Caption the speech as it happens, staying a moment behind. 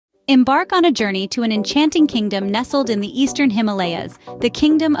Embark on a journey to an enchanting kingdom nestled in the Eastern Himalayas, the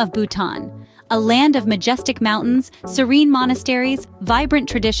Kingdom of Bhutan. A land of majestic mountains, serene monasteries, vibrant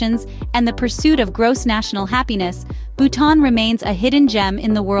traditions, and the pursuit of gross national happiness, Bhutan remains a hidden gem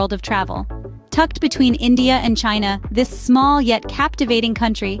in the world of travel. Tucked between India and China, this small yet captivating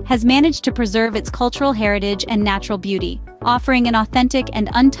country has managed to preserve its cultural heritage and natural beauty, offering an authentic and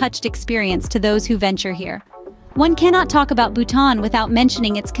untouched experience to those who venture here. One cannot talk about Bhutan without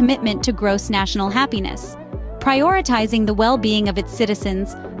mentioning its commitment to gross national happiness. Prioritizing the well-being of its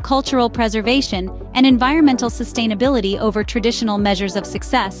citizens, cultural preservation, and environmental sustainability over traditional measures of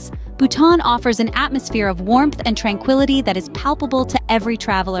success, Bhutan offers an atmosphere of warmth and tranquility that is palpable to every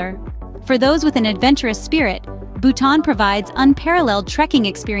traveler. For those with an adventurous spirit, Bhutan provides unparalleled trekking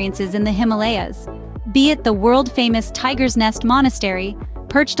experiences in the Himalayas. Be it the world-famous Tiger's Nest Monastery,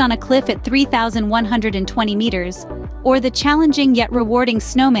 perched on a cliff at 3,120 meters, or the challenging yet rewarding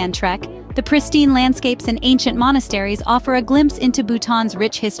snowman trek, the pristine landscapes and ancient monasteries offer a glimpse into Bhutan's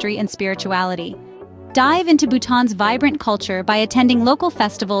rich history and spirituality. Dive into Bhutan's vibrant culture by attending local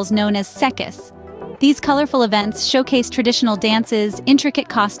festivals known as sekis. These colorful events showcase traditional dances, intricate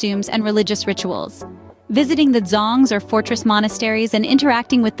costumes, and religious rituals. Visiting the dzongs or fortress monasteries and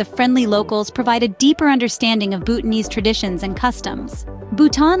interacting with the friendly locals provide a deeper understanding of Bhutanese traditions and customs.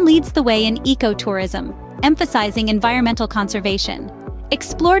 Bhutan leads the way in ecotourism, emphasizing environmental conservation.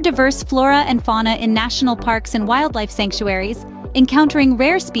 Explore diverse flora and fauna in national parks and wildlife sanctuaries, encountering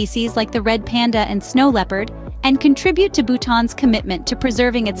rare species like the red panda and snow leopard, and contribute to Bhutan's commitment to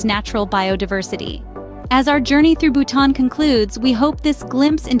preserving its natural biodiversity. As our journey through Bhutan concludes, we hope this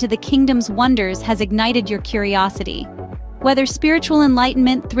glimpse into the kingdom's wonders has ignited your curiosity. Whether spiritual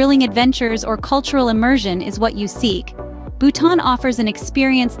enlightenment, thrilling adventures, or cultural immersion is what you seek, Bhutan offers an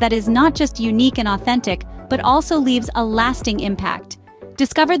experience that is not just unique and authentic, but also leaves a lasting impact.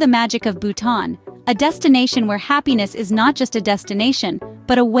 Discover the magic of Bhutan, a destination where happiness is not just a destination,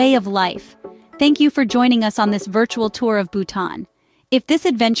 but a way of life. Thank you for joining us on this virtual tour of Bhutan. If this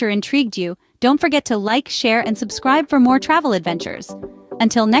adventure intrigued you, don't forget to like, share, and subscribe for more travel adventures.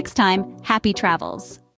 Until next time, happy travels!